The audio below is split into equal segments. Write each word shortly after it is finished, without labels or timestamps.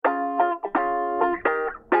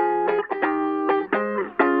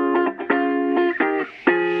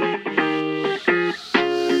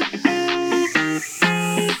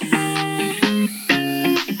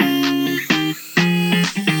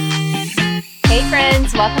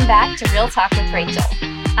friends, welcome back to Real Talk with Rachel.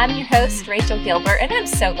 I'm your host, Rachel Gilbert, and I'm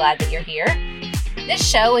so glad that you're here. This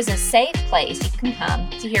show is a safe place you can come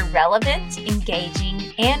to hear relevant,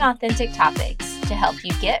 engaging, and authentic topics to help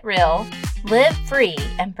you get real, live free,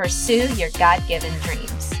 and pursue your God-given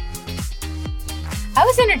dreams. I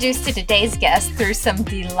was introduced to today's guest through some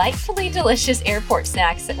delightfully delicious airport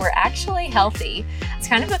snacks that were actually healthy. It's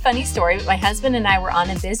kind of a funny story, but my husband and I were on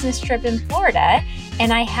a business trip in Florida,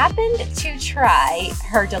 and I happened to try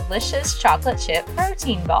her delicious chocolate chip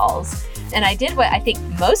protein balls. And I did what I think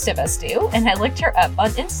most of us do, and I looked her up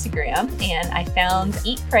on Instagram, and I found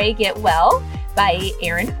Eat, Pray, Get Well by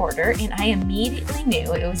Erin Porter, and I immediately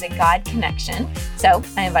knew it was a God connection. So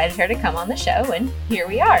I invited her to come on the show, and here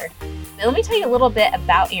we are. Now, let me tell you a little bit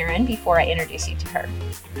about Erin before I introduce you to her.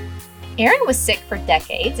 Erin was sick for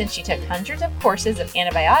decades, and she took hundreds of courses of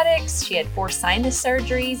antibiotics. She had 4 sinus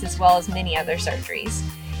surgeries, as well as many other surgeries.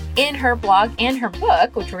 In her blog and her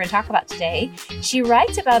book, which we're going to talk about today, she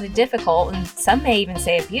writes about a difficult, and some may even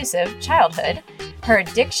say abusive, childhood, her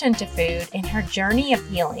addiction to food, and her journey of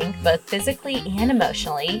healing, both physically and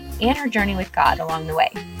emotionally, and her journey with God along the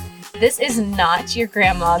way. This is not your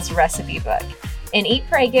grandma's recipe book. In Eat,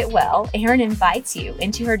 Pray, Get Well, Erin invites you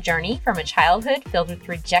into her journey from a childhood filled with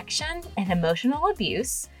rejection and emotional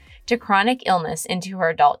abuse to chronic illness into her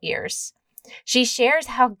adult years. She shares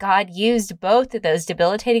how God used both of those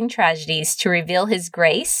debilitating tragedies to reveal His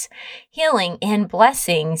grace, healing, and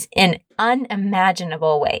blessings in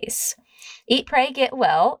unimaginable ways. Eat, Pray, Get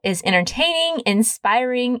Well is entertaining,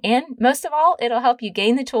 inspiring, and most of all, it'll help you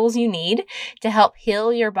gain the tools you need to help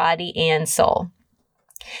heal your body and soul.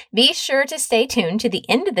 Be sure to stay tuned to the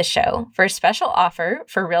end of the show for a special offer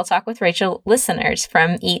for Real Talk with Rachel listeners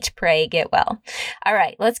from Eat, Pray, Get Well. All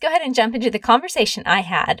right, let's go ahead and jump into the conversation I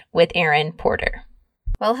had with Erin Porter.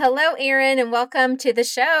 Well, hello, Erin, and welcome to the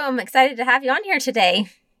show. I'm excited to have you on here today.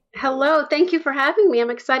 Hello. Thank you for having me. I'm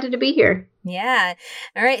excited to be here. Yeah.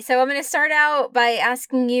 All right. So I'm going to start out by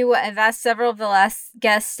asking you what I've asked several of the last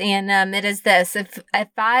guests, and it is this. If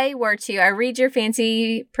I were to, I read your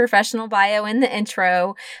fancy professional bio in the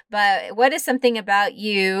intro, but what is something about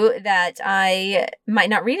you that I might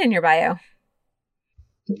not read in your bio?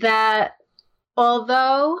 That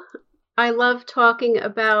although I love talking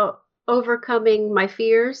about overcoming my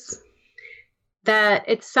fears, that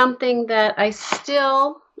it's something that I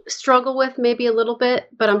still struggle with maybe a little bit,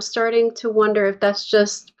 but I'm starting to wonder if that's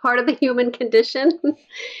just part of the human condition.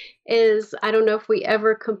 I don't know if we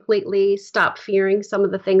ever completely stop fearing some of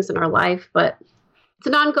the things in our life, but it's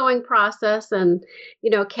an ongoing process and,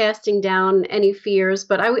 casting down any fears.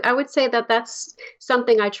 But I would say that that's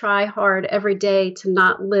something I try hard every day to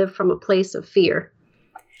not live from a place of fear.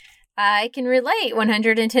 I can relate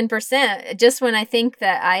 110%. Just when I think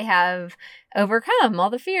that I have overcome all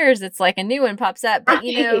the fears, it's like a new one pops up. But,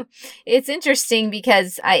 it's interesting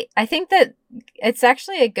because I think that it's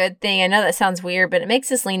actually a good thing. I know that sounds weird, but it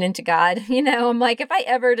makes us lean into God. I'm like, if I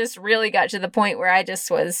ever just really got to the point where I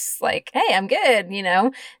just was like, hey, I'm good,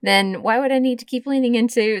 then why would I need to keep leaning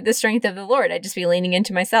into the strength of the Lord? I'd just be leaning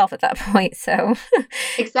into myself at that point. So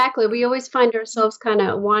exactly. We always find ourselves kind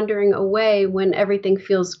of wandering away when everything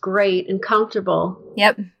feels great and comfortable.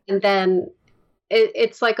 Yep. And then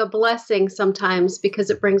it's like a blessing sometimes because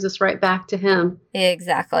it brings us right back to Him.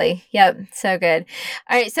 Exactly. Yep. So good.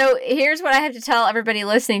 All right. So here's what I have to tell everybody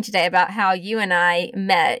listening today about how you and I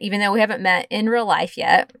met, even though we haven't met in real life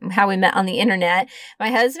yet, how we met on the internet.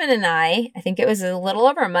 My husband and I think it was a little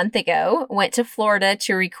over a month ago, went to Florida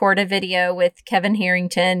to record a video with Kevin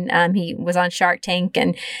Harrington. He was on Shark Tank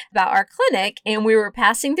and about our clinic, and we were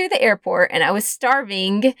passing through the airport and I was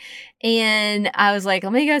starving. And I was like,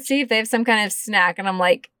 let me go see if they have some kind of snack. And I'm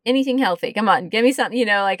like, anything healthy. Come on, give me something.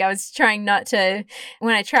 I was trying not to,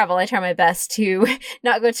 when I travel, I try my best to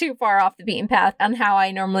not go too far off the beaten path on how I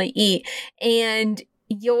normally eat. And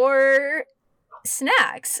your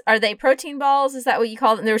snacks, are they protein balls? Is that what you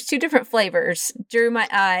call them? There was 2 different flavors, drew my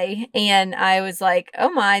eye. And I was like, oh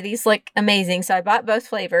my, these look amazing. So I bought both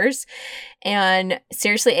flavors and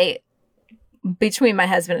seriously ate. Between my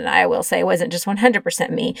husband and I will say it wasn't just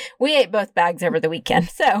 100% me. We ate both bags over the weekend.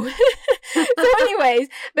 So anyways,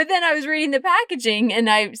 but then I was reading the packaging and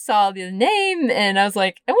I saw the name and I was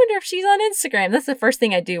like, I wonder if she's on Instagram. That's the first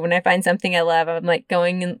thing I do when I find something I love. I'm like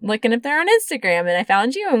going and looking if they're on Instagram, and I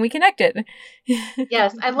found you and we connected.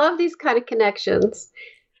 Yes, I love these kind of connections.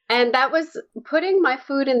 And that was putting my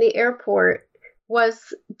food in the airport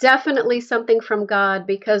was definitely something from God,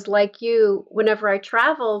 because like you, whenever I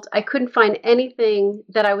traveled, I couldn't find anything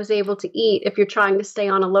that I was able to eat if you're trying to stay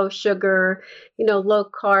on a low sugar, low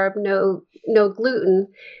carb, no gluten.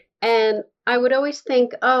 And I would always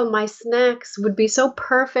think, oh, my snacks would be so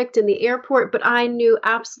perfect in the airport, but I knew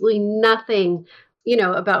absolutely nothing,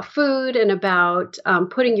 about food and about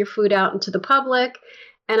putting your food out into the public.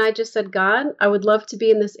 And I just said, God, I would love to be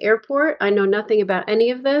in this airport. I know nothing about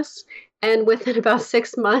any of this. And within about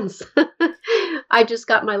 6 months, I just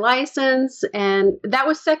got my license. And that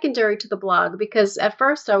was secondary to the blog because at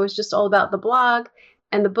first I was just all about the blog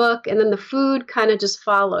and the book, and then the food kind of just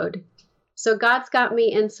followed. So God's got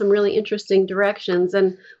me in some really interesting directions.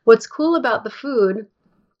 And what's cool about the food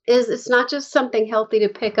is it's not just something healthy to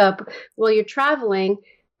pick up while you're traveling,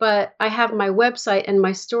 but I have my website and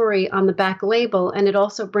my story on the back label, and it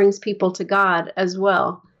also brings people to God as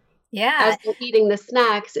well. Yeah. As they're eating the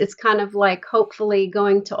snacks, it's kind of like hopefully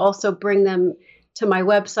going to also bring them to my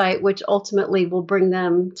website, which ultimately will bring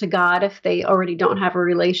them to God if they already don't have a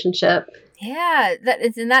relationship. Yeah,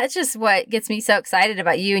 that's just what gets me so excited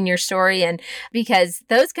about you and your story. And because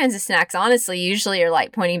those kinds of snacks, honestly, usually are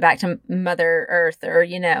like pointing back to Mother Earth or,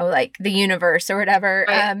 like the universe or whatever.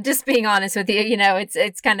 Right. Just being honest with you,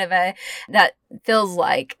 it's kind of that feels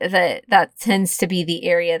like that tends to be the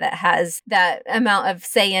area that has that amount of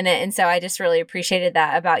say in it. And so I just really appreciated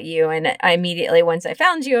that about you. And I immediately, once I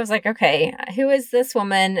found you, I was like, okay, who is this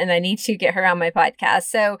woman? And I need to get her on my podcast.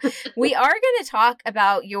 So we are going to talk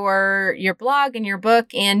about your blog and your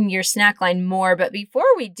book and your snack line more. But before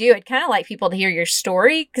we do, I'd kind of like people to hear your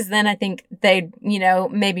story, because then I think they'd,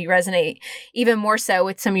 maybe resonate even more so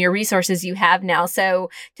with some of your resources you have now. So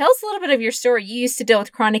tell us a little bit of your story. You used to deal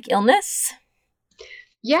with chronic illness.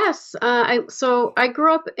 Yes. I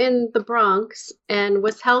grew up in the Bronx and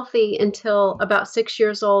was healthy until about 6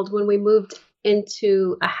 years old when we moved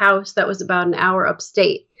into a house that was about an hour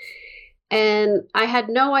upstate. And I had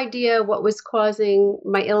no idea what was causing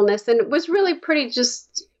my illness. And it was really pretty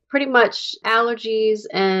much allergies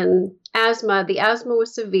and asthma. The asthma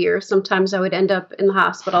was severe. Sometimes I would end up in the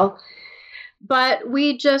hospital. But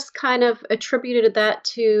we just kind of attributed that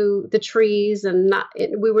to the trees, and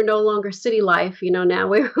we were no longer city life. Now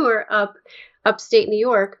we were upstate New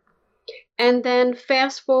York. And then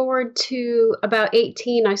fast forward to about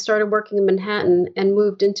 18, I started working in Manhattan and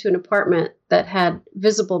moved into an apartment that had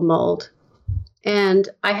visible mold. And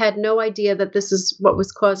I had no idea that this is what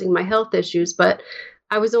was causing my health issues, but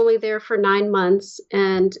I was only there for 9 months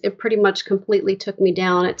and it pretty much completely took me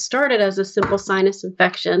down. It started as a simple sinus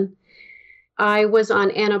infection. I was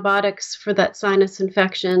on antibiotics for that sinus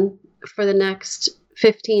infection for the next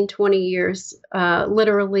 15, 20 years,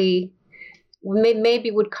 literally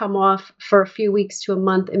maybe would come off for a few weeks to a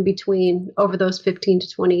month in between over those 15 to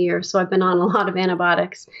 20 years. So I've been on a lot of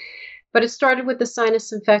antibiotics. But it started with the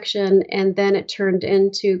sinus infection, and then it turned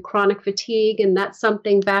into chronic fatigue. And that's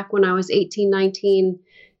something back when I was 18, 19,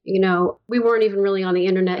 we weren't even really on the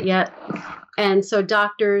internet yet. And so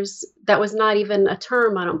doctors, that was not even a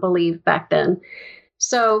term, I don't believe, back then.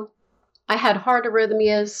 So I had heart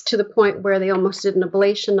arrhythmias to the point where they almost did an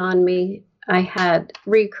ablation on me. I had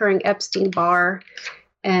recurring Epstein-Barr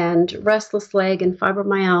and restless leg and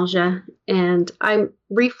fibromyalgia. And I'm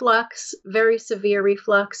reflux, very severe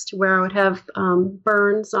reflux, to where I would have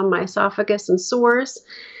burns on my esophagus and sores.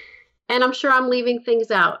 And I'm sure I'm leaving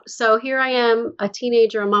things out. So here I am, a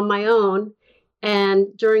teenager, I'm on my own. And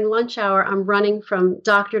during lunch hour, I'm running from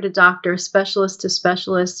doctor to doctor, specialist to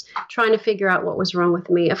specialist, trying to figure out what was wrong with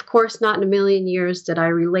me. Of course, not in a million years did I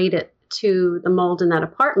relate it to the mold in that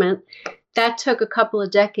apartment. That took a couple of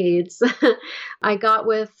decades. I got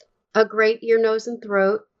with a great ear, nose, and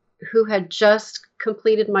throat who had just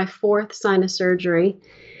completed my 4th sinus surgery.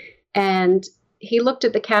 And he looked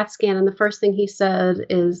at the CAT scan, and the first thing he said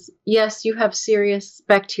is, yes, you have serious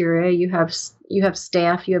bacteria. You have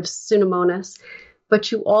staph, you have Pseudomonas,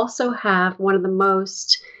 but you also have one of the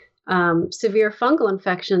most severe fungal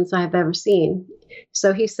infections I've ever seen.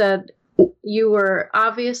 So he said, you were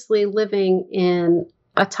obviously living in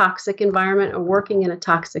a toxic environment or working in a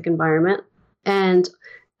toxic environment. And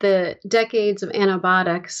the decades of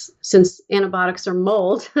antibiotics, since antibiotics are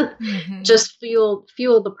mold, just fueled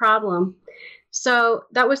the problem. So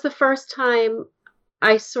that was the first time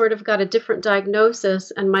I sort of got a different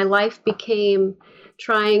diagnosis, and my life became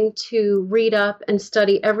trying to read up and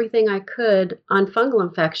study everything I could on fungal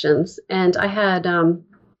infections. And I had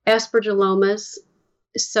aspergillomas.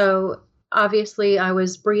 So obviously I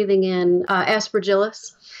was breathing in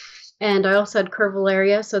aspergillus, and I also had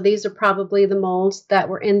curvularia. So these are probably the molds that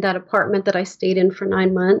were in that apartment that I stayed in for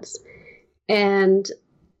 9 months. And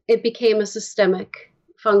it became a systemic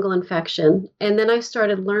fungal infection. And then I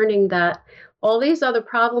started learning that all these other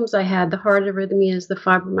problems I had, the heart arrhythmias, the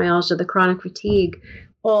fibromyalgia, the chronic fatigue,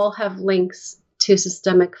 all have links to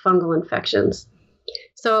systemic fungal infections.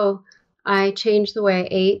 So I changed the way I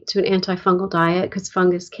ate to an antifungal diet because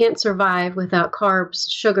fungus can't survive without carbs,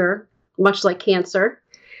 sugar, much like cancer.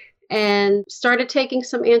 And started taking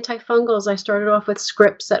some antifungals. I started off with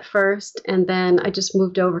Scripps at first, and then I just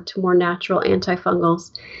moved over to more natural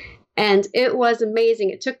antifungals. And it was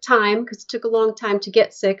amazing. It took time because it took a long time to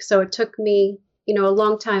get sick. So it took me, a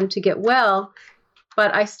long time to get well.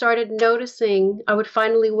 But I started noticing I would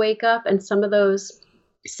finally wake up and some of those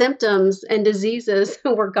symptoms and diseases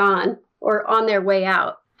were gone or on their way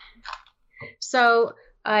out. So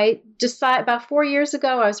I decided about 4 years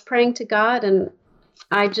ago, I was praying to God, and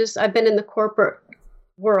I've been in the corporate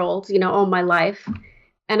world, all my life.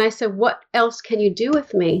 And I said, what else can you do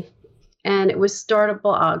with me? And it was start a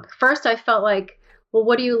blog. First, I felt like, well,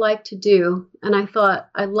 what do you like to do? And I thought,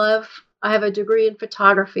 I have a degree in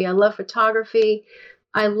photography. I love photography.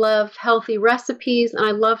 I love healthy recipes, and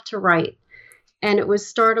I love to write. And it was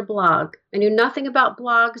start a blog. I knew nothing about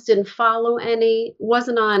blogs, didn't follow any,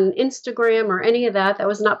 wasn't on Instagram or any of that. That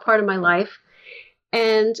was not part of my life.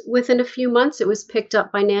 And within a few months, it was picked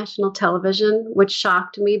up by national television, which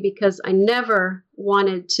shocked me because I never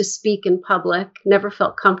wanted to speak in public, never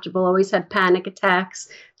felt comfortable, always had panic attacks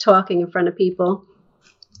talking in front of people.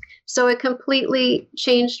 So it completely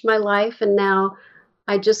changed my life. And now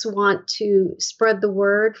I just want to spread the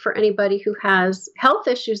word for anybody who has health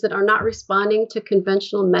issues that are not responding to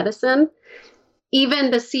conventional medicine. Even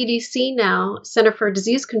the CDC now, Center for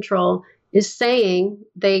Disease Control, is saying,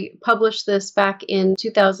 they published this back in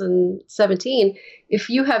 2017, if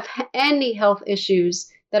you have any health issues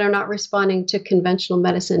that are not responding to conventional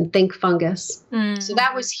medicine, think fungus. So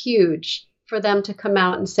that was huge for them to come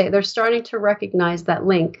out and say they're starting to recognize that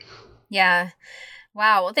link. Yeah.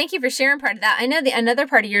 Wow. Well, thank you for sharing part of that. I know another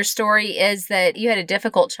part of your story is that you had a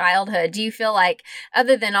difficult childhood. Do you feel like,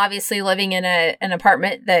 other than obviously living in an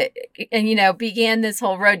apartment that, and began this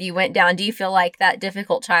whole road you went down, do you feel like that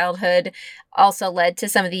difficult childhood also led to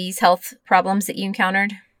some of these health problems that you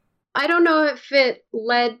encountered? I don't know if it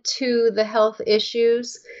led to the health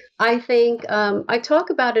issues. I think I talk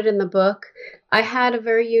about it in the book. I had a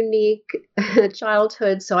very unique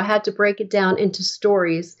childhood, so I had to break it down into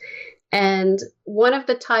stories. And one of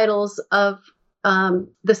the titles of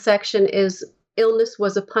the section is Illness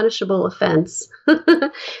Was a Punishable Offense.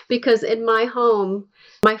 Because in my home,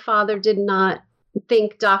 my father did not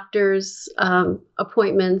think doctors'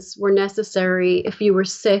 appointments were necessary. If you were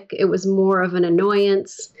sick, it was more of an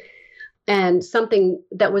annoyance and something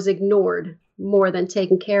that was ignored more than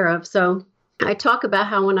taken care of. So I talk about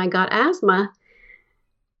how when I got asthma,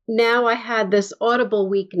 now I had this audible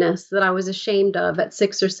weakness that I was ashamed of at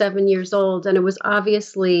 6 or 7 years old. And it was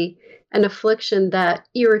obviously an affliction that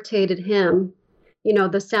irritated him,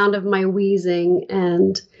 the sound of my wheezing.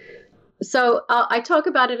 And so I talk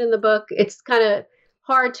about it in the book. It's kind of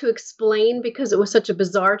hard to explain because it was such a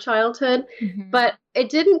bizarre childhood, but it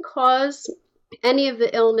didn't cause any of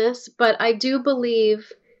the illness. But I do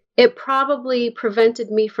believe it probably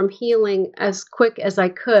prevented me from healing as quick as I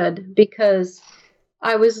could because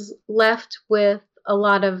I was left with a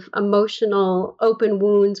lot of emotional open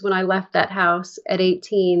wounds when I left that house at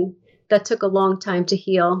 18 that took a long time to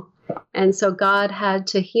heal. And so God had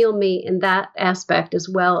to heal me in that aspect as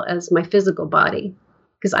well as my physical body,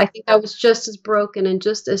 because I think I was just as broken and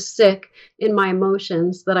just as sick in my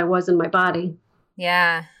emotions that I was in my body.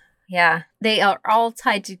 Yeah. Yeah. They are all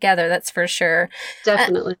tied together. That's for sure.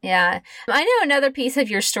 Definitely. Yeah. I know another piece of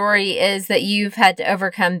your story is that you've had to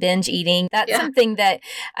overcome binge eating. That's something that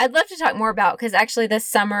I'd love to talk more about because actually this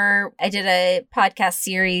summer I did a podcast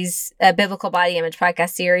series, a biblical body image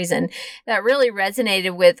podcast series, and that really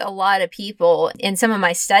resonated with a lot of people. In some of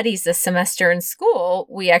my studies this semester in school,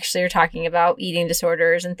 we actually are talking about eating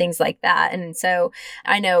disorders and things like that. And so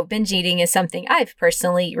I know binge eating is something I've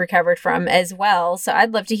personally recovered from as well. So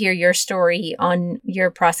I'd love to hear your story on your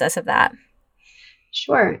process of that.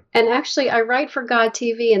 Sure. And actually, I write for God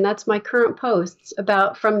TV, and that's my current posts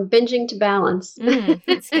about from binging to balance.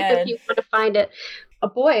 That's good. If you want to find it.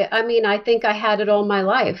 Boy, I mean, I think I had it all my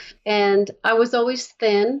life, and I was always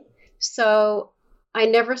thin. So I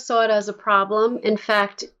never saw it as a problem. In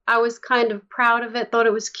fact, I was kind of proud of it, thought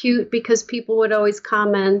it was cute because people would always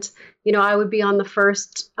comment, I would be on the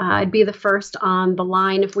first, I'd be the first on the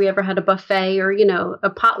line if we ever had a buffet or, a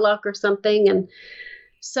potluck or something. And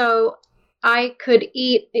so I could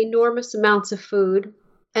eat enormous amounts of food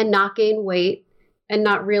and not gain weight and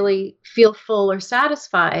not really feel full or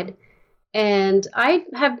satisfied. And I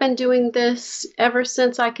have been doing this ever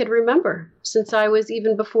since I could remember, since I was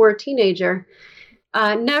even before a teenager.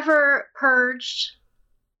 Never purged,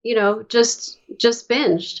 just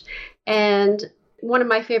binged. And one of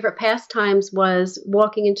my favorite pastimes was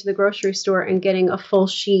walking into the grocery store and getting a full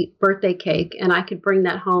sheet birthday cake, and I could bring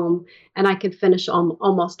that home and I could finish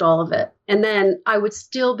almost all of it. And then I would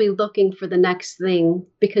still be looking for the next thing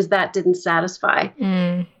because that didn't satisfy.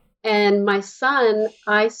 Mm. And my son,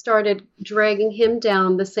 I started dragging him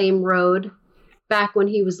down the same road back when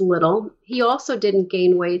he was little. He also didn't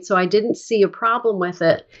gain weight, so I didn't see a problem with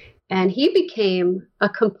it. And he became a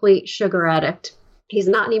complete sugar addict. He's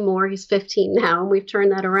not anymore. He's 15 now, and we've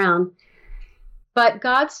turned that around. But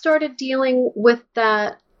God started dealing with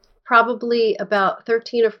that probably about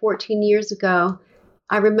 13 or 14 years ago.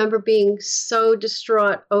 I remember being so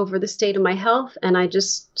distraught over the state of my health, and I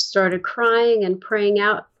just started crying and praying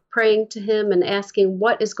to him and asking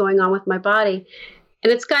what is going on with my body.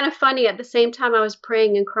 And it's kind of funny. At the same time I was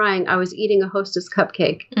praying and crying, I was eating a Hostess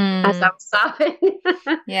cupcake as I was sobbing.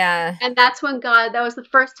 Yeah. And that's when that was the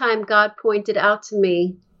first time God pointed out to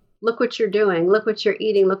me, look what you're doing. Look what you're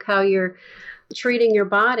eating. Look how you're treating your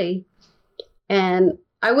body. And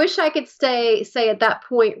I wish I could say at that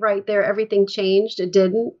point right there, everything changed. It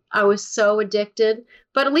didn't. I was so addicted,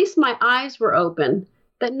 but at least my eyes were open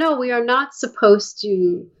that no, we are not supposed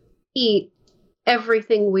to eat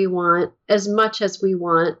everything we want as much as we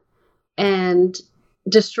want and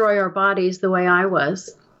destroy our bodies the way I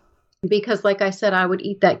was. Because like I said, I would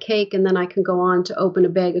eat that cake and then I can go on to open a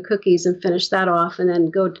bag of cookies and finish that off and then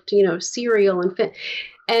go to, cereal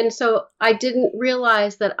and so I didn't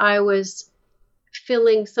realize that I was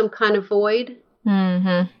filling some kind of void.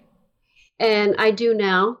 Mm-hmm. And I do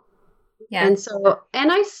now. Yeah.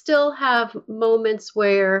 And I still have moments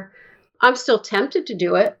where I'm still tempted to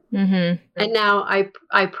do it. Mm-hmm. And now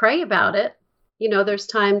I pray about it. There's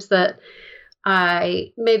times that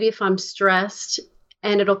maybe if I'm stressed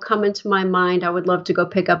and it'll come into my mind, I would love to go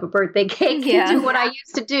pick up a birthday cake and do what I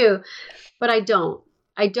used to do. But I don't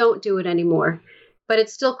do it anymore. But it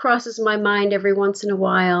still crosses my mind every once in a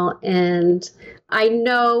while. And I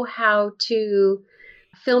know how to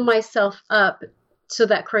fill myself up so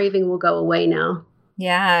that craving will go away now.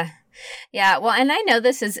 Yeah. Yeah. Well, and I know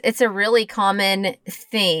it's a really common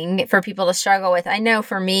thing for people to struggle with. I know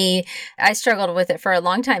for me, I struggled with it for a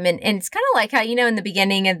long time. And it's kind of like how, in the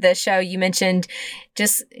beginning of the show, you mentioned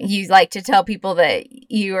you like to tell people that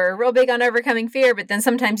you are real big on overcoming fear, but then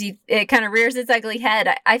sometimes it kind of rears its ugly head.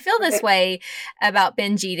 I feel this way about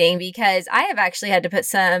binge eating because I have actually had to put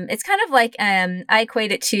it's kind of like, I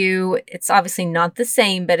equate it to, it's obviously not the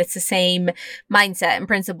same, but it's the same mindset and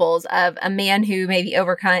principles of a man who maybe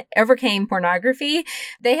overcame pornography.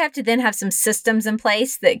 They have to then have some systems in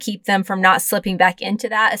place that keep them from not slipping back into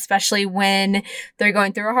that, especially when they're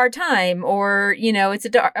going through a hard time or, it's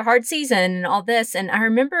a hard season and all this. And I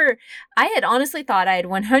remember I had honestly thought I had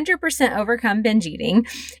 100% overcome binge eating.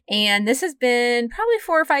 And this has been probably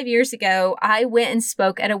 4 or 5 years ago. I went and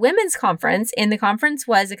spoke at a women's conference, and the conference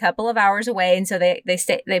was a couple of hours away. And so they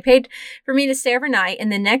paid for me to stay overnight.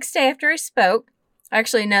 And the next day after I spoke,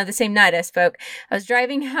 actually, no, the same night I spoke, I was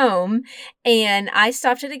driving home and I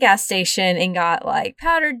stopped at a gas station and got like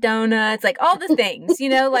powdered donuts, like all the things,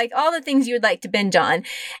 like all the things you would like to binge on.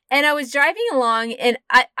 And I was driving along and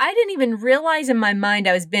I didn't even realize in my mind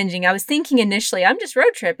I was binging. I was thinking initially, I'm just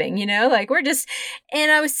road tripping, and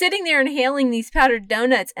I was sitting there inhaling these powdered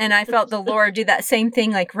donuts and I felt the Lord do that same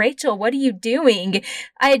thing. Like, Rachel, what are you doing?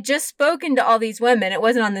 I had just spoken to all these women. It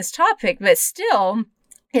wasn't on this topic, but still,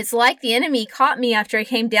 it's like the enemy caught me after I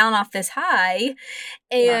came down off this high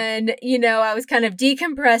and, I was kind of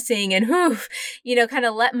decompressing and kind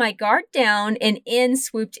of let my guard down and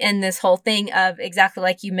swooped in this whole thing of exactly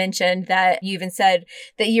like you mentioned that you even said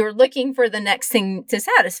that you were looking for the next thing to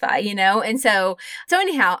satisfy, And so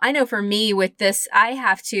anyhow, I know for me with this, I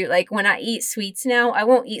have to, like when I eat sweets now, I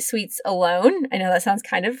won't eat sweets alone. I know that sounds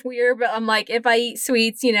kind of weird, but I'm like, if I eat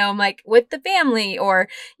sweets, I'm like with the family or,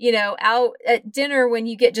 out at dinner when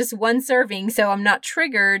you get just one serving. So I'm not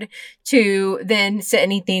triggered to then sit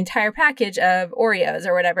and eat the entire package of Oreos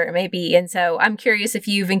or whatever it may be. And so I'm curious if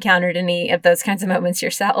you've encountered any of those kinds of moments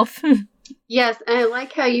yourself. Yes. And I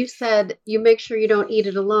like how you said you make sure you don't eat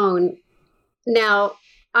it alone. Now,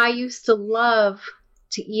 I used to love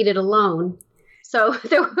to eat it alone. So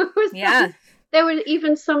there would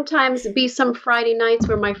even sometimes be some Friday nights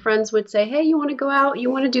where my friends would say, hey, you want to go out? You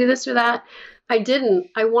want to do this or that? I didn't.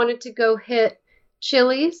 I wanted to go hit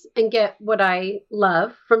Chili's and get what I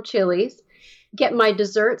love from Chili's, get my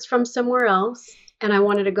desserts from somewhere else, and I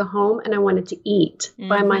wanted to go home and I wanted to eat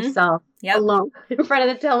by myself alone in front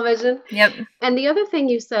of the television. Yep. And the other thing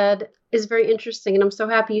you said is very interesting, and I'm so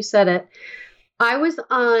happy you said it. I was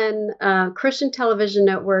on Christian Television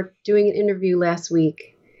Network doing an interview last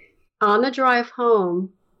week. On the drive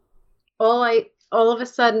home, all I all of a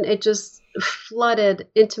sudden it just flooded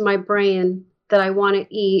into my brain that I want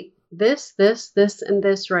to eat this, and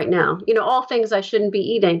this right now. All things I shouldn't be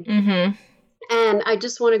eating. Mm-hmm. And I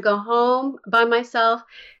just want to go home by myself.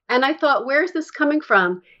 And I thought, where's this coming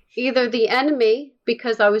from? Either the enemy,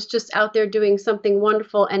 because I was just out there doing something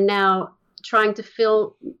wonderful and now trying to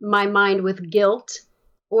fill my mind with guilt,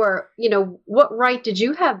 or, what right did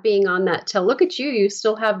you have being on that till? Look at you, you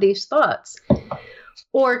still have these thoughts.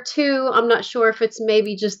 Or two, I'm not sure if it's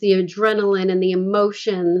maybe just the adrenaline and the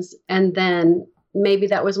emotions, and then maybe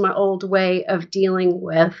that was my old way of dealing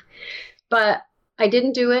with. But I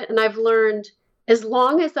didn't do it, and I've learned as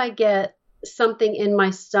long as I get something in my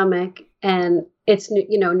stomach and it's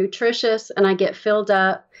nutritious and I get filled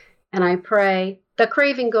up and I pray, the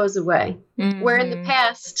craving goes away. Mm-hmm. Where in the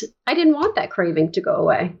past I didn't want that craving to go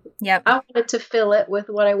away. Yep. I wanted to fill it with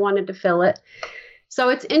what I wanted to fill it. So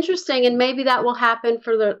it's interesting, and maybe that will happen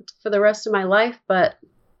for the rest of my life, but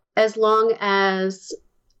as long as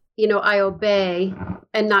I obey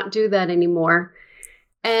and not do that anymore.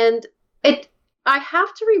 And I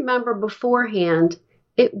have to remember beforehand,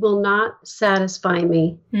 it will not satisfy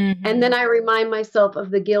me. Mm-hmm. And then I remind myself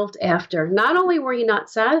of the guilt after. Not only were you not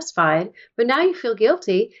satisfied, but now you feel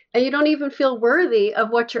guilty and you don't even feel worthy of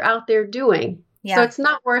what you're out there doing. Yeah. So it's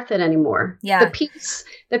not worth it anymore. Yeah. The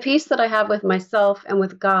peace that I have with myself and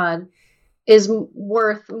with God is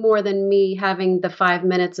worth more than me having the 5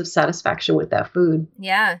 minutes of satisfaction with that food.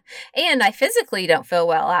 Yeah. And I physically don't feel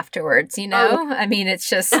well afterwards, I mean, it's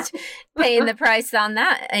just paying the price on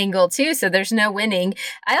that angle too. So there's no winning.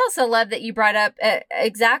 I also love that you brought up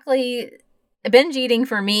exactly binge eating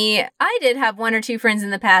for me. I did have one or two friends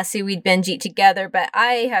in the past who we'd binge eat together, but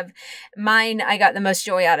I got the most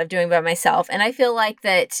joy out of doing by myself. And I feel like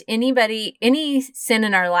that any sin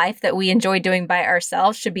in our life that we enjoy doing by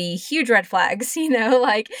ourselves should be huge red flags.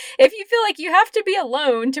 Like if you feel like you have to be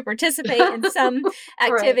alone to participate in some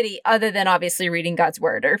activity right. other than obviously reading God's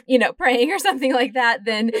word or, praying or something like that,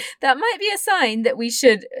 then that might be a sign that we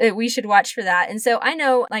should watch for that. And so I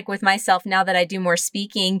know, like with myself, now that I do more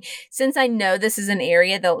speaking, since I know this is an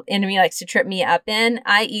area the enemy likes to trip me up in,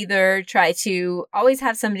 I either try to always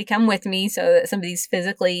have somebody come with me so that somebody's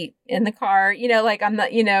physically in the car, like I'm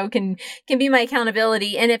not, can be my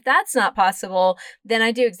accountability. And if that's not possible, then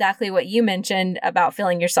I do exactly what you mentioned about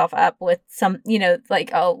filling yourself up with some,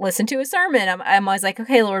 like I'll listen to a sermon. I'm always like,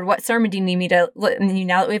 okay, Lord, what sermon do you need me to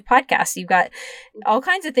now that we have podcasts, you've got all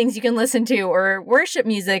kinds of things you can listen to, or worship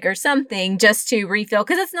music or something just to refill.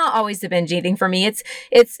 Cause it's not always the binge eating for me. It's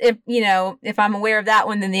if I'm aware of that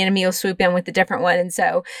one, then the enemy will swoop in with a different one. And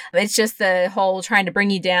so it's just the whole trying to bring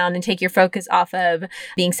you down and take your focus off of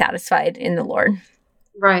being satisfied in the Lord.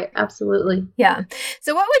 Right. Absolutely. Yeah.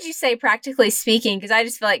 So what would you say, practically speaking, because I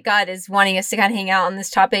just feel like God is wanting us to kind of hang out on this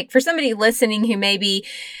topic, for somebody listening who maybe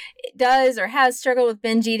does or has struggled with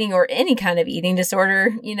binge eating or any kind of eating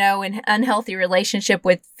disorder, an unhealthy relationship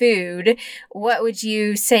with food, what would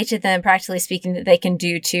you say to them, practically speaking, that they can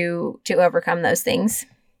do to overcome those things?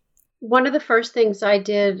 One of the first things I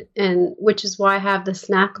did, and which is why I have the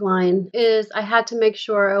snack line, is I had to make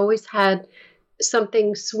sure I always had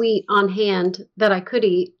something sweet on hand that I could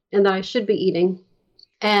eat and that I should be eating.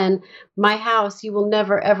 And my house, you will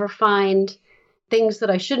never, ever find things that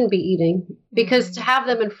I shouldn't be eating, because to have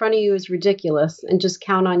them in front of you is ridiculous, and just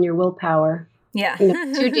count on your willpower. Yeah.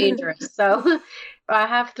 Too dangerous. So I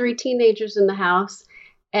have 3 teenagers in the house.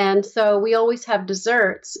 And so we always have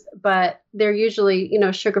desserts, but they're usually,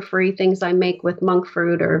 sugar-free things I make with monk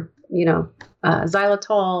fruit or,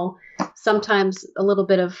 xylitol, sometimes a little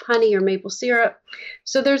bit of honey or maple syrup.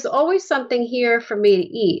 So there's always something here for me to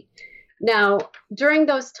eat. Now, during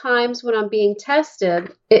those times when I'm being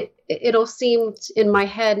tested, it'll seem in my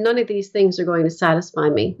head, none of these things are going to satisfy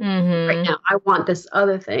me right now. I want this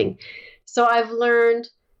other thing. So I've learned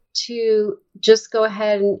to just go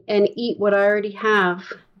ahead and eat what I already have,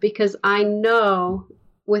 because I know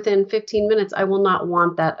within 15 minutes I will not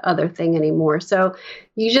want that other thing anymore. So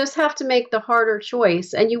you just have to make the harder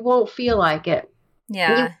choice, and you won't feel like it.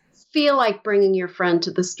 Yeah. You feel like bringing your friend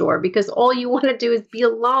to the store, because all you want to do is be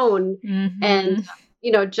alone and,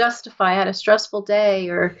 justify I had a stressful day.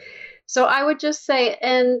 So I would just say,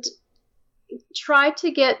 and try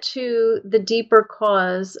to get to the deeper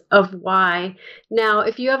cause of why. Now,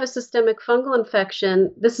 if you have a systemic fungal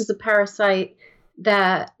infection, this is a parasite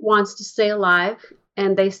that wants to stay alive,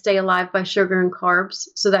 and they stay alive by sugar and carbs.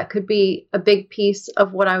 So that could be a big piece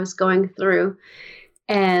of what I was going through.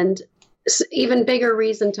 And even bigger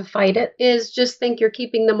reason to fight it is just think you're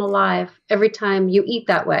keeping them alive every time you eat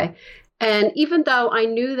that way. And even though I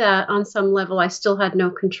knew that on some level, I still had no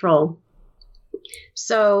control.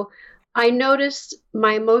 So I noticed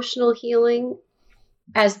my emotional healing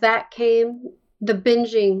as that came, the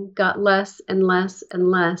binging got less and less and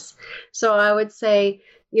less. So I would say,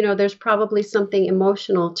 there's probably something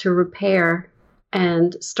emotional to repair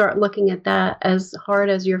and start looking at that as hard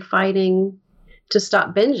as you're fighting to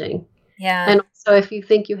stop binging. Yeah. And so if you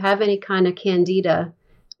think you have any kind of candida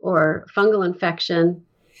or fungal infection,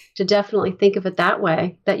 to definitely think of it that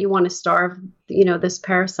way, that you want to starve, this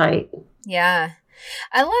parasite. Yeah.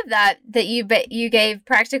 I love that you gave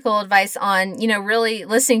practical advice on, really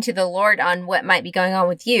listening to the Lord on what might be going on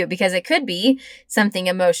with you, because it could be something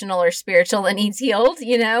emotional or spiritual that needs healed,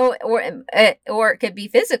 or it could be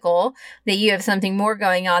physical, that you have something more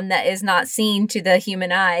going on that is not seen to the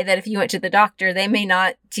human eye, that if you went to the doctor, they may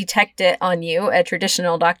not detect it on you, a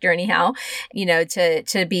traditional doctor anyhow,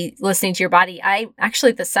 to be listening to your body. I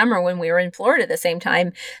actually, this summer when we were in Florida the same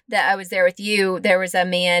time that I was there with you, there was a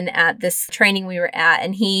man at this training we were at,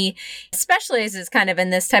 and he specializes kind of in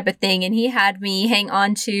this type of thing, and he had me hang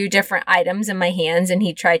on to different items in my hands, and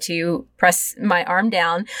he tried to press my arm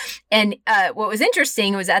down. And what was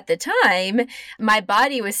interesting was, at the time, my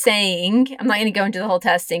body was saying, I'm not going to go into the whole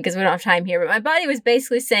testing because we don't have time here, but my body was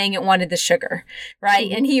basically saying it wanted the sugar, right?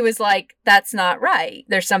 Mm-hmm. And he was like, that's not right.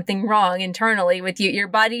 There's something wrong internally with you. Your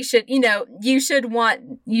body should, you should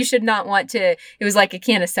not want to, it was like a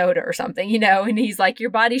can of soda or something, and he's like,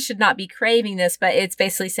 your body should not be craving this, but it's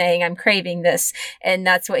basically saying I'm craving this. And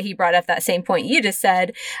that's what he brought up, that same point you just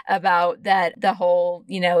said about that, the whole,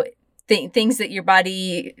 things that your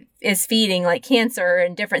body is feeding, like cancer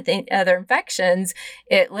and different other infections,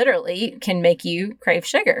 it literally can make you crave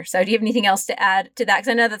sugar. So do you have anything else to add to that? Because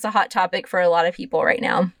I know that's a hot topic for a lot of people right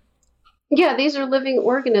now. Yeah, these are living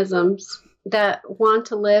organisms that want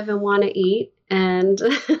to live and want to eat. And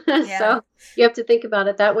so you have to think about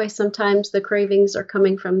it that way. Sometimes the cravings are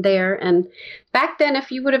coming from there. And back then,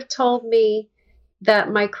 if you would have told me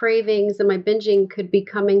that my cravings and my binging could be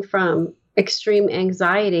coming from extreme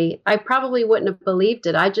anxiety, I probably wouldn't have believed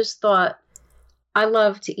it. I just thought, I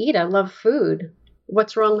love to eat. I love food.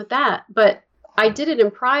 What's wrong with that? But I did it in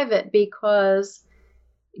private because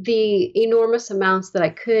the enormous amounts that I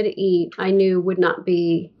could eat, I knew would not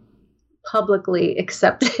be publicly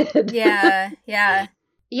accepted. Yeah.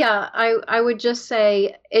 Yeah, I would just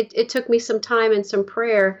say it took me some time and some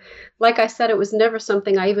prayer. Like I said, it was never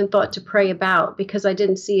something I even thought to pray about because I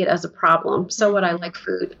didn't see it as a problem. So what, I like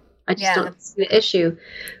food. I just don't see the issue.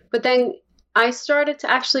 But then I started to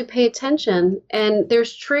actually pay attention, and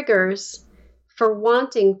there's triggers for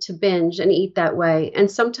wanting to binge and eat that way. And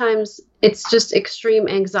sometimes it's just extreme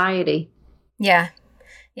anxiety. Yeah.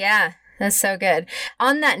 That's so good.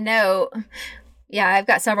 On that note, I've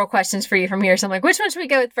got several questions for you from here. So I'm like, which one should we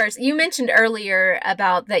go with first? You mentioned earlier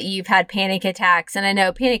about that you've had panic attacks. And I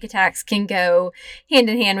know panic attacks can go hand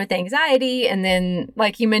in hand with anxiety. And then,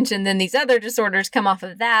 like you mentioned, then these other disorders come off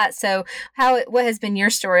of that. So what has been your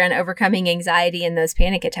story on overcoming anxiety and those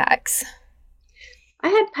panic attacks? I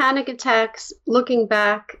had panic attacks looking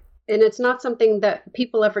back, and it's not something that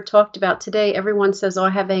people ever talked about today. Everyone says, oh, I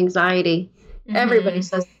have anxiety. Mm-hmm. Everybody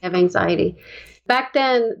says they have anxiety. Back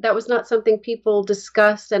then, that was not something people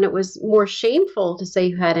discussed, and it was more shameful to say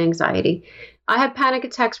you had anxiety. I had panic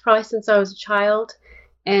attacks probably since I was a child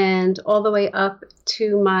and all the way up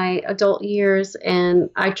to my adult years, and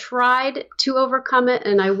I tried to overcome it,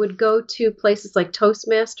 and I would go to places like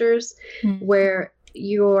Toastmasters, where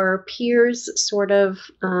your peers sort of,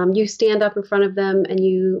 you stand up in front of them and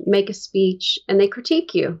you make a speech, and they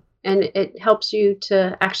critique you, and it helps you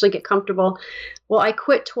to actually get comfortable. Well, I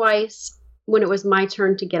quit twice when it was my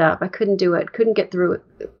turn to get up. I couldn't do it, couldn't get through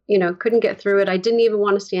it. I didn't even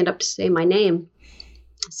want to stand up to say my name.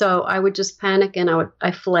 So I would just panic, and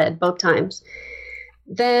I fled both times.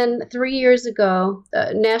 Then 3 years ago,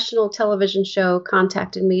 a national television show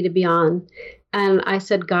contacted me to be on. And I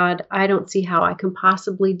said, God, I don't see how I can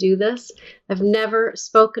possibly do this. I've never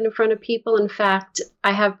spoken in front of people. In fact,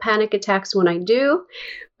 I have panic attacks when I do,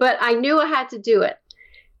 but I knew I had to do it.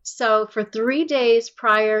 So for 3 days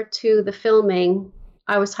prior to the filming,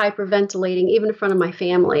 I was hyperventilating, even in front of my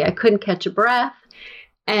family. I couldn't catch a breath.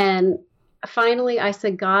 And finally, I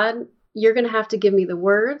said, God, you're going to have to give me the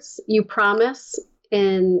words. You promise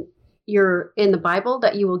in the Bible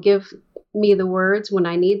that you will give me the words when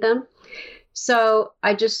I need them. So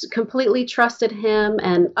I just completely trusted him.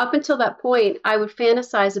 And up until that point, I would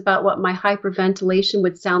fantasize about what my hyperventilation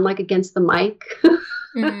would sound like against the mic.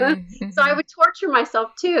 Mm-hmm. So I would torture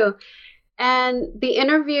myself too. And the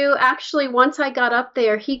interview, actually, once I got up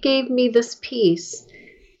there, he gave me this piece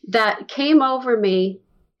that came over me.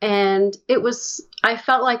 And I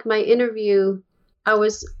felt like my interview I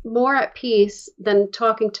was more at peace than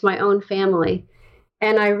talking to my own family.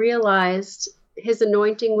 And I realized his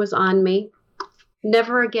anointing was on me.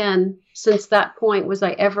 Never again since that point was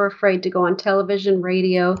I ever afraid to go on television,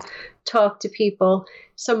 radio, talk to people.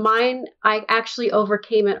 So mine, I actually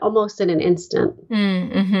overcame it almost in an instant.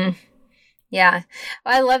 Mm-hmm. Yeah.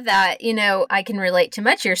 Well, I love that. I can relate to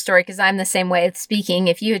much of your story because I'm the same way with speaking.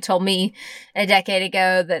 If you had told me a decade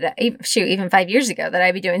ago that, even 5 years ago that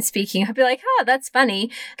I'd be doing speaking, I'd be like, oh, that's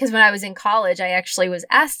funny. Because when I was in college, I actually was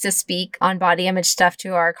asked to speak on body image stuff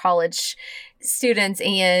to our college students,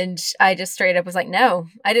 and I just straight up was like, no.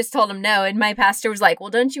 I just told him no, and my pastor was like,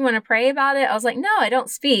 well, don't you want to pray about it? I was like, no, I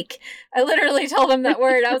don't speak. I literally told him that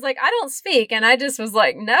word. I was like, I don't speak, and I just was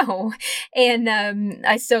like, no. And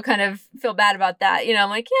I still kind of feel bad about that. I'm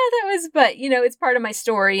like, yeah, that was, but it's part of my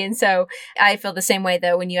story. And so I feel the same way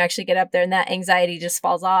though when you actually get up there and that anxiety just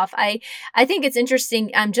falls off. I think it's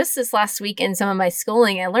interesting. Just this last week in some of my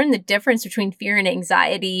schooling, I learned the difference between fear and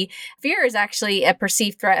anxiety. Fear is actually a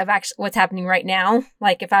perceived threat of actually what's happening right now.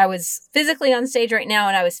 Like if I was physically on stage right now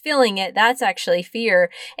and I was feeling it, that's actually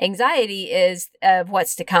fear. Anxiety is of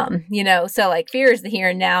what's to come, so like fear is the here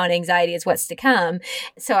and now and anxiety is what's to come.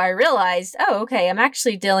 So I realized, oh, okay, I'm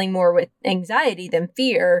actually dealing more with anxiety than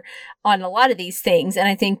fear on a lot of these things. And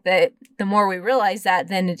I think that the more we realize that,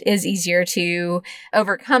 then it is easier to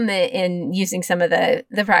overcome it in using some of the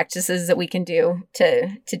practices that we can do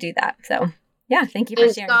to do that. So yeah, thank you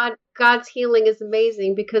for sharing. God's healing is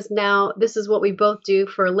amazing because now this is what we both do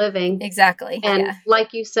for a living. Exactly. And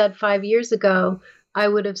like you said, 5 years ago, I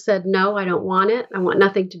would have said, no, I don't want it. I want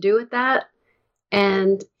nothing to do with that.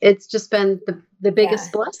 And it's just been the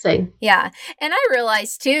biggest blessing. Yeah. And I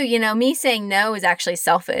realized too, me saying no is actually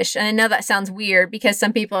selfish. And I know that sounds weird because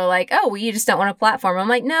some people are like, oh, well, you just don't want a platform. I'm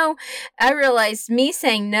like, no, I realized me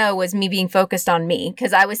saying no was me being focused on me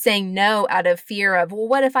because I was saying no out of fear of, well,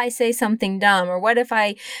 what if I say something dumb or what if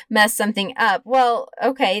I mess something up? Well,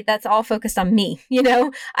 okay, that's all focused on me.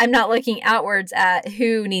 I'm not looking outwards at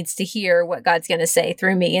who needs to hear what God's going to say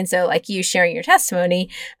through me. And so like you sharing your testimony.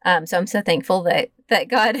 So I'm so thankful that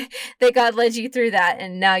God led you through that,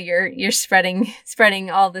 and now you're spreading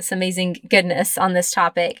all this amazing goodness on this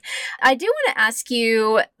topic. I do want to ask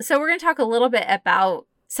you, so we're going to talk a little bit about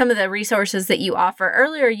some of the resources that you offer.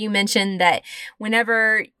 Earlier you mentioned that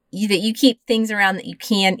whenever you keep things around that you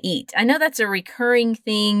can eat. I know that's a recurring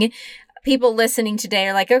thing. People listening today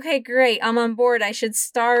are like, okay, great, I'm on board. I should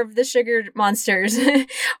starve the sugar monsters.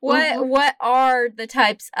 What are the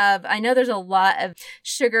types of, I know there's a lot of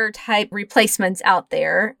sugar type replacements out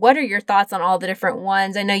there. What are your thoughts on all the different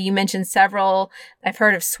ones? I know you mentioned several. I've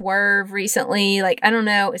heard of Swerve recently. Like, I don't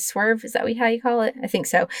know, is Swerve, is that how you call it? I think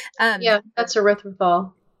so. Yeah, that's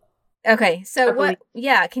erythritol. Okay, so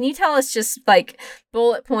can you tell us just like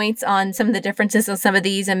bullet points on some of the differences of some of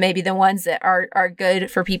these and maybe the ones that are good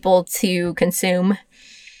for people to consume?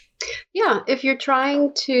 Yeah, if you're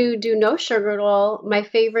trying to do no sugar at all, my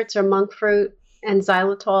favorites are monk fruit and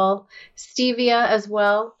xylitol, stevia as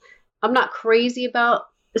well. I'm not crazy about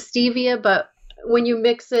stevia, but when you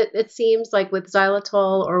mix it, it seems like with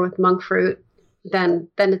xylitol or with monk fruit, then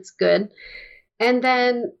it's good. And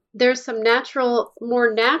then there's some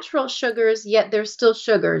more natural sugars, yet they're still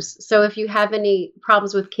sugars. So if you have any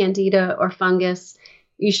problems with candida or fungus,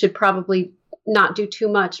 you should probably not do too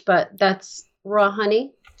much, but that's raw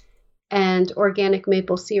honey and organic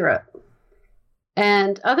maple syrup.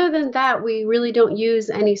 And other than that, we really don't use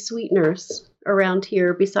any sweeteners around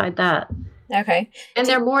here beside that. Okay. And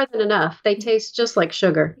they're more than enough. They taste just like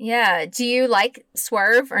sugar. Yeah. Do you like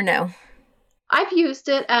Swerve or no? I've used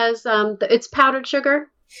it as, it's powdered sugar.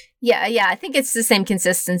 Yeah, I think it's the same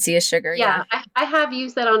consistency as sugar. Yeah. I have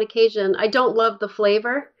used that on occasion. I don't love the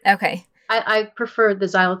flavor. Okay. I prefer the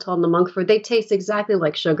xylitol and the monk fruit. They taste exactly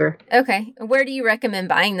like sugar. Okay. Where do you recommend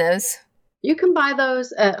buying those? You can buy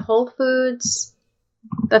those at Whole Foods.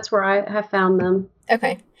 That's where I have found them.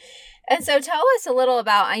 Okay. And so tell us a little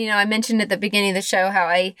about, I mentioned at the beginning of the show how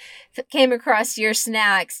I came across your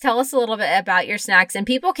snacks. Tell us a little bit about your snacks, and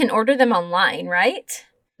people can order them online, right?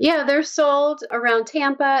 Yeah, they're sold around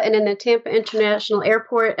Tampa and in the Tampa International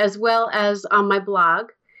Airport, as well as on my blog.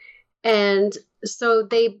 And so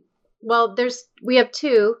we have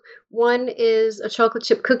two. One is a chocolate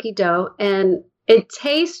chip cookie dough, and it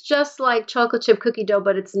tastes just like chocolate chip cookie dough,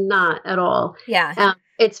 but it's not at all. Yeah.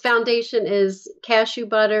 Its foundation is cashew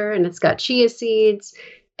butter, and it's got chia seeds,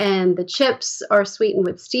 and the chips are sweetened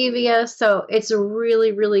with stevia. So it's a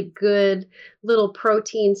really, really good little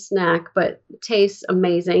protein snack, but tastes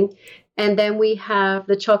amazing. And then we have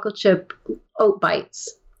the chocolate chip oat bites.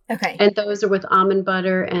 Okay. And those are with almond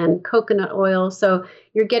butter and coconut oil. So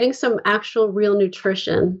you're getting some actual real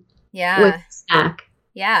nutrition with the snack.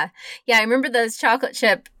 Yeah. Yeah. I remember those chocolate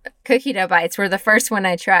chip cookie dough bites were the first one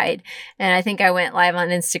I tried. And I think I went live on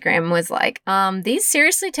Instagram and was like, these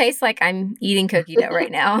seriously taste like I'm eating cookie dough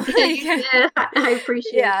right now. Yeah, I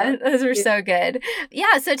appreciate that. Yeah, those were so good.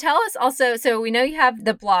 Yeah. So tell us also, so we know you have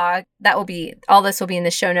the blog all this will be in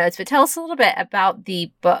the show notes, but tell us a little bit about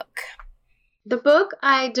the book. The book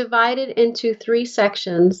I divided into 3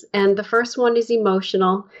 sections, and the first one is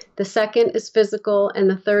emotional, the second is physical, and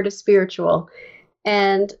the third is spiritual.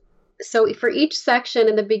 And so for each section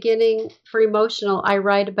in the beginning, for emotional, I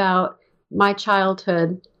write about my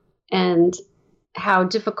childhood and how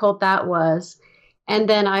difficult that was. And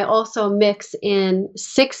then I also mix in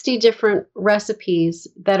 60 different recipes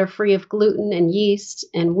that are free of gluten and yeast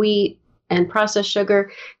and wheat and processed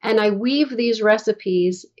sugar. And I weave these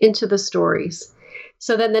recipes into the stories.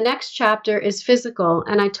 So then the next chapter is physical,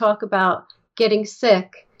 and I talk about getting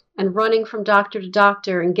sick and running from doctor to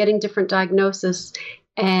doctor and getting different diagnoses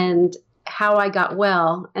and how I got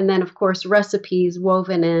well. And then, of course, recipes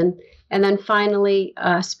woven in. And then finally,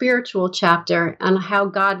 a spiritual chapter on how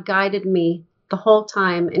God guided me the whole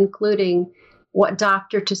time, including what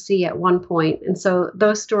doctor to see at one point. And so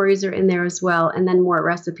those stories are in there as well. And then more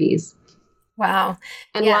recipes. Wow.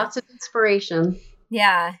 And lots of inspiration.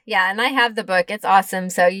 Yeah. Yeah. And I have the book. It's awesome.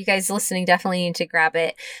 So you guys listening definitely need to grab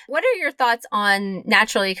it. What are your thoughts on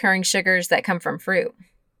naturally occurring sugars that come from fruit?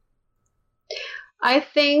 I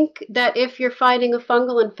think that if you're fighting a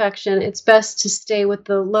fungal infection, it's best to stay with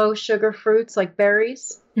the low sugar fruits like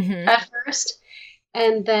berries at first.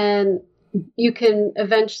 And then you can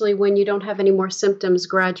eventually, when you don't have any more symptoms,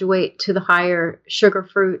 graduate to the higher sugar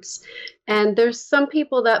fruits. And there's some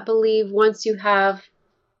people that believe once you have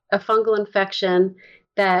a fungal infection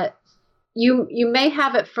that you may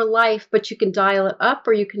have it for life, but you can dial it up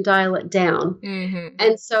or you can dial it down.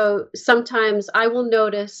 And so sometimes I will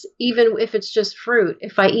notice, even if it's just fruit,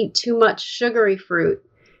 if I eat too much sugary fruit,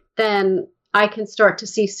 then I can start to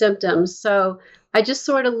see symptoms. So I just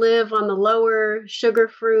sort of live on the lower sugar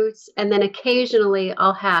fruits, and then occasionally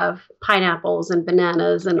I'll have pineapples and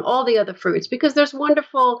bananas and all the other fruits because there's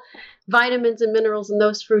wonderful vitamins and minerals in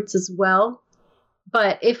those fruits as well.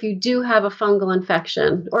 But if you do have a fungal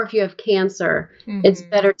infection or if you have cancer, it's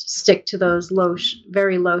better to stick to those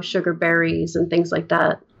very low sugar berries and things like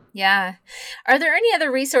that. Yeah. Are there any other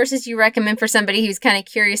resources you recommend for somebody who's kind of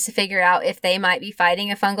curious to figure out if they might be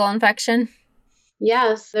fighting a fungal infection?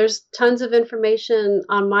 Yes, there's tons of information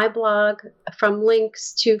on my blog, from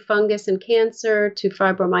links to fungus and cancer, to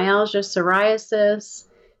fibromyalgia, psoriasis,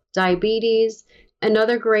 diabetes.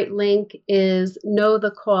 Another great link is Know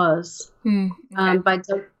the Cause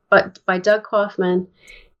by Doug Kaufman.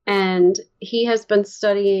 And he has been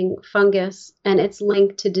studying fungus and its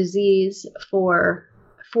linked to disease for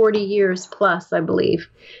 40 years plus, I believe.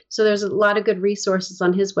 So there's a lot of good resources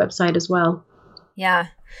on his website as well. Yeah.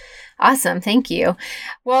 Awesome. Thank you.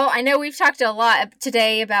 Well, I know we've talked a lot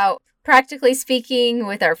today about practically speaking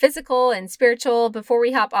with our physical and spiritual. Before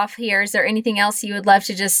we hop off here, is there anything else you would love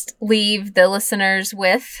to just leave the listeners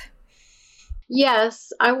with?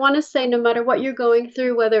 Yes, I want to say no matter what you're going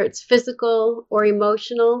through, whether it's physical or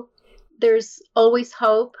emotional, there's always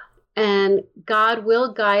hope, and God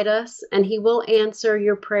will guide us and he will answer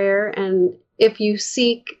your prayer. And if you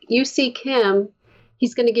seek him,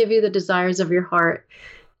 he's going to give you the desires of your heart.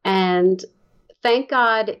 And thank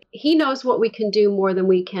God, he knows what we can do more than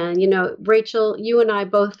we can. You know, Rachel, you and I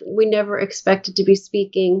both, we never expected to be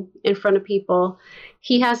speaking in front of people.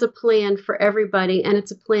 He has a plan for everybody, and it's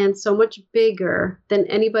a plan so much bigger than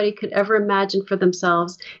anybody could ever imagine for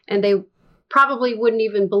themselves. And they probably wouldn't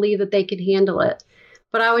even believe that they could handle it.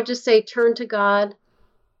 But I would just say, turn to God,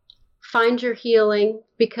 find your healing,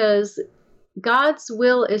 because God's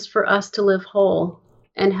will is for us to live whole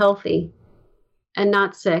and healthy and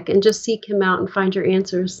not sick, and just seek him out and find your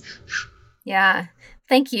answers. Yeah.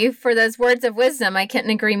 Thank you for those words of wisdom. I couldn't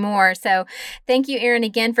agree more. So thank you, Erin,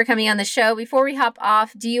 again for coming on the show. Before we hop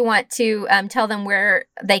off, do you want to tell them where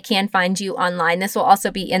they can find you online? This will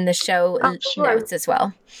also be in the show notes as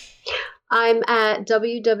well. I'm at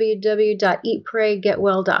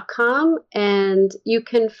www.eatpraygetwell.com, and you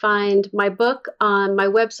can find my book on my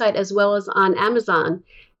website as well as on Amazon.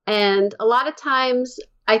 And a lot of times,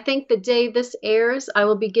 I think the day this airs, I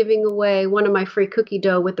will be giving away one of my free cookie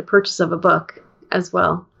dough with the purchase of a book as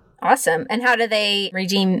well. Awesome. And how do they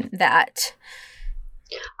redeem that?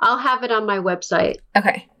 I'll have it on my website.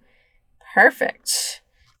 Okay. Perfect.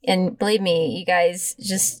 And believe me, you guys,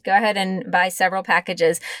 just go ahead and buy several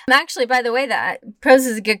packages. Actually, by the way, that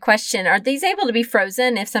poses a good question. Are these able to be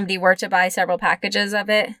frozen if somebody were to buy several packages of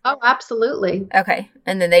it? Oh, absolutely. Okay.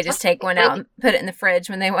 And then they just take one out and put it in the fridge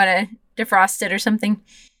when they want to defrost it or something?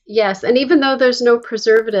 Yes. And even though there's no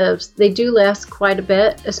preservatives, they do last quite a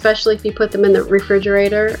bit, especially if you put them in the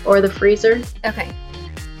refrigerator or the freezer. Okay.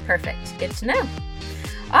 Perfect. Good to know.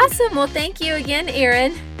 Awesome. Well, thank you again,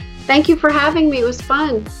 Erin. Thank you for having me. It was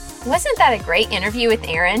fun. Wasn't that a great interview with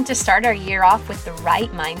Erin to start our year off with the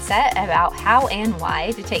right mindset about how and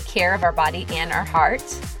why to take care of our body and our heart?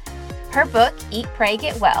 Her book, Eat, Pray,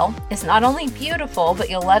 Get Well, is not only beautiful, but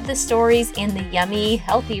you'll love the stories and the yummy,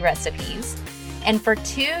 healthy recipes. And for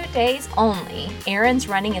 2 days only, Erin's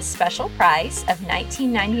running a special price of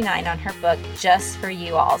 $19.99 on her book just for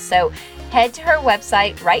you all. So head to her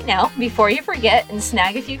website right now before you forget and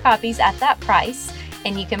snag a few copies at that price.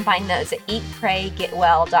 And you can find those at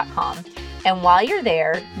eatpraygetwell.com. And while you're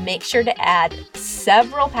there, make sure to add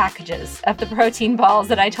several packages of the protein balls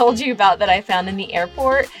that I told you about that I found in the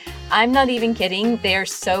airport. I'm not even kidding. They're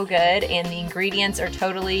so good, and the ingredients are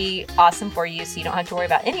totally awesome for you, so you don't have to worry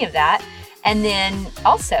about any of that. And then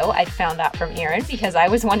also, I found out from Erin, because I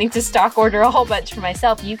was wanting to stock order a whole bunch for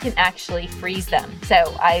myself, you can actually freeze them.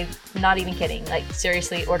 So I'm not even kidding. Like,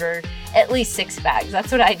 seriously, order at least 6 bags.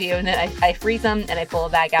 That's what I do. And then I freeze them and I pull a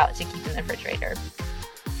bag out to keep in the refrigerator.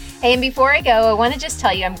 Hey, and before I go, I want to just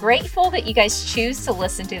tell you, I'm grateful that you guys choose to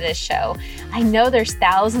listen to this show. I know there's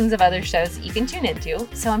thousands of other shows that you can tune into,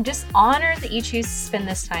 so I'm just honored that you choose to spend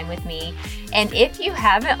this time with me. And if you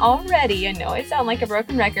haven't already, I know I sound like a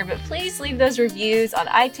broken record, but please leave those reviews on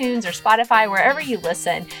iTunes or Spotify, wherever you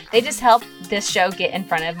listen. They just help this show get in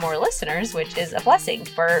front of more listeners, which is a blessing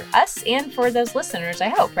for us and for those listeners, I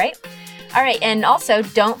hope, right? All right, and also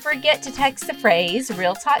don't forget to text the phrase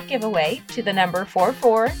Real Talk Giveaway to the number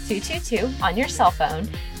 44222 on your cell phone.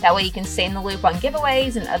 That way you can stay in the loop on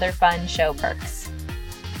giveaways and other fun show perks.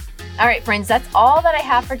 All right, friends, that's all that I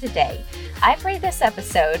have for today. I pray this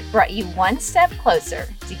episode brought you one step closer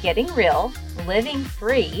to getting real, living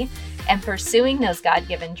free, and pursuing those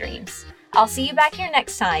God-given dreams. I'll see you back here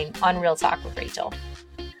next time on Real Talk with Rachel.